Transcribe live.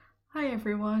Hi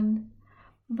everyone,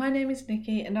 my name is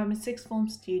Nikki and I'm a sixth form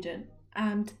student,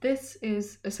 and this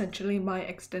is essentially my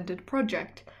extended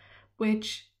project,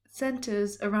 which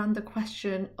centres around the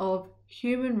question of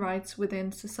human rights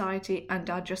within society and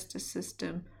our justice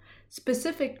system,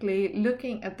 specifically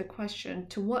looking at the question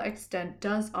to what extent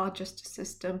does our justice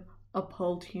system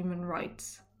uphold human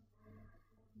rights.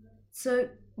 So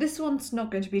this one's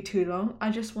not going to be too long.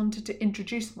 I just wanted to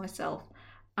introduce myself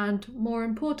and, more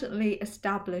importantly,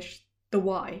 establish the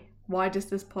why. Why does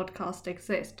this podcast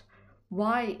exist?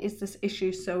 Why is this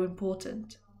issue so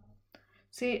important?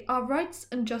 See, our rights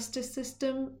and justice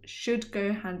system should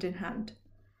go hand in hand.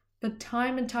 But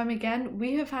time and time again,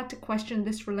 we have had to question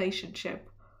this relationship.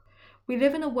 We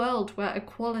live in a world where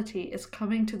equality is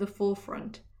coming to the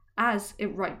forefront, as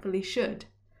it rightfully should.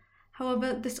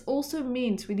 However, this also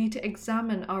means we need to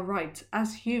examine our rights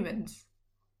as humans,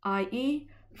 i.e.,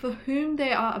 for whom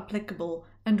they are applicable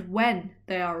and when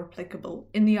they are applicable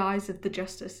in the eyes of the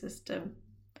justice system.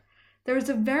 There is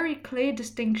a very clear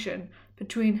distinction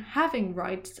between having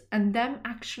rights and them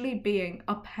actually being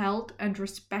upheld and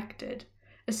respected,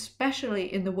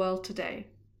 especially in the world today.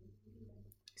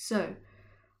 So,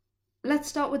 let's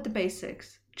start with the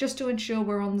basics, just to ensure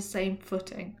we're on the same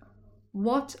footing.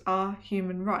 What are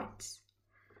human rights?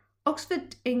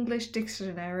 Oxford English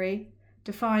Dictionary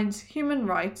defines human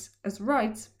rights as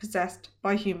rights possessed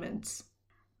by humans.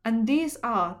 And these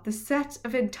are the set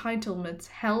of entitlements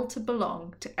held to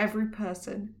belong to every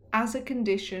person as a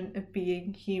condition of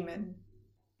being human.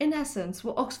 In essence,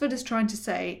 what Oxford is trying to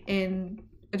say, in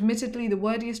admittedly the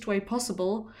wordiest way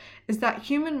possible, is that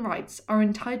human rights are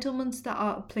entitlements that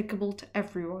are applicable to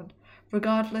everyone,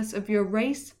 regardless of your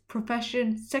race,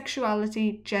 profession,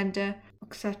 sexuality, gender,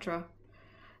 etc.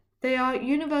 They are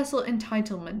universal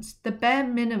entitlements, the bare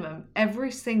minimum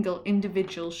every single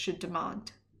individual should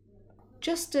demand.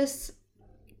 Justice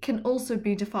can also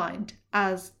be defined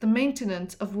as the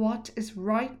maintenance of what is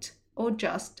right or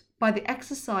just by the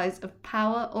exercise of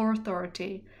power or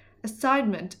authority,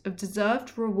 assignment of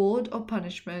deserved reward or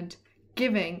punishment,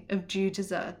 giving of due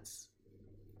deserts.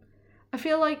 I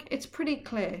feel like it's pretty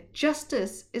clear.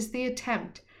 Justice is the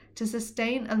attempt to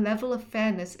sustain a level of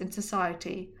fairness in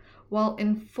society while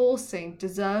enforcing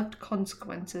deserved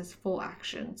consequences for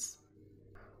actions.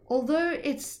 Although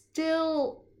it's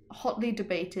still hotly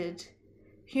debated,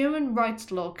 human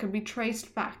rights law can be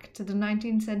traced back to the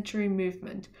 19th century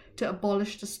movement to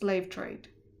abolish the slave trade.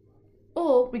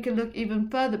 Or we can look even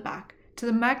further back to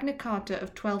the Magna Carta of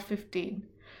 1215,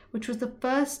 which was the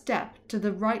first step to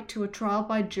the right to a trial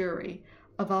by jury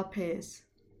of our peers.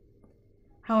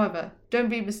 However, don't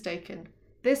be mistaken,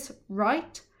 this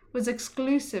right was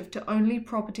exclusive to only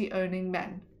property-owning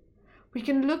men. We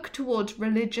can look towards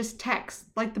religious texts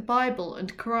like the Bible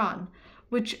and Quran,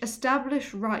 which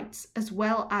establish rights as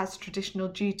well as traditional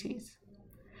duties.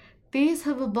 These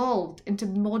have evolved into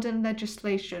modern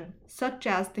legislation, such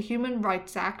as the Human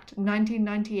Rights Act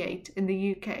 1998 in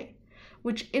the UK,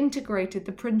 which integrated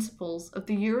the principles of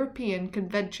the European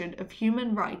Convention of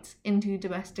Human Rights into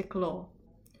domestic law.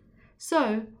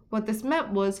 So, what this meant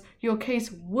was your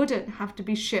case wouldn't have to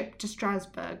be shipped to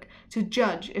Strasbourg to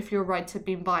judge if your rights had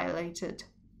been violated.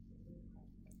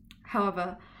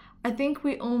 However, I think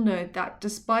we all know that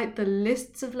despite the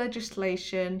lists of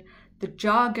legislation, the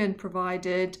jargon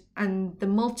provided, and the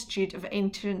multitude of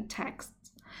ancient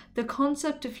texts, the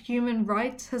concept of human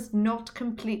rights has not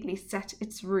completely set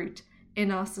its root in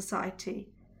our society,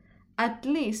 at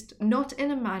least not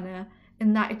in a manner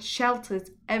in that it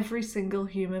shelters every single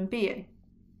human being.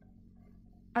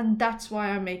 And that's why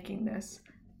I'm making this.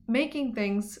 Making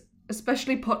things,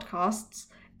 especially podcasts,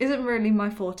 isn't really my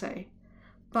forte,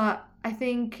 but I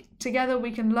think together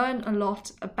we can learn a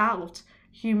lot about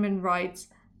human rights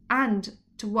and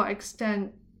to what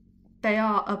extent they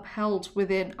are upheld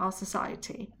within our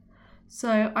society.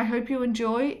 So I hope you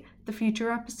enjoy the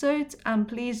future episodes, and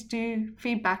please do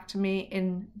feedback to me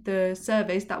in the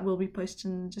surveys that will be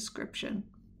posted in the description.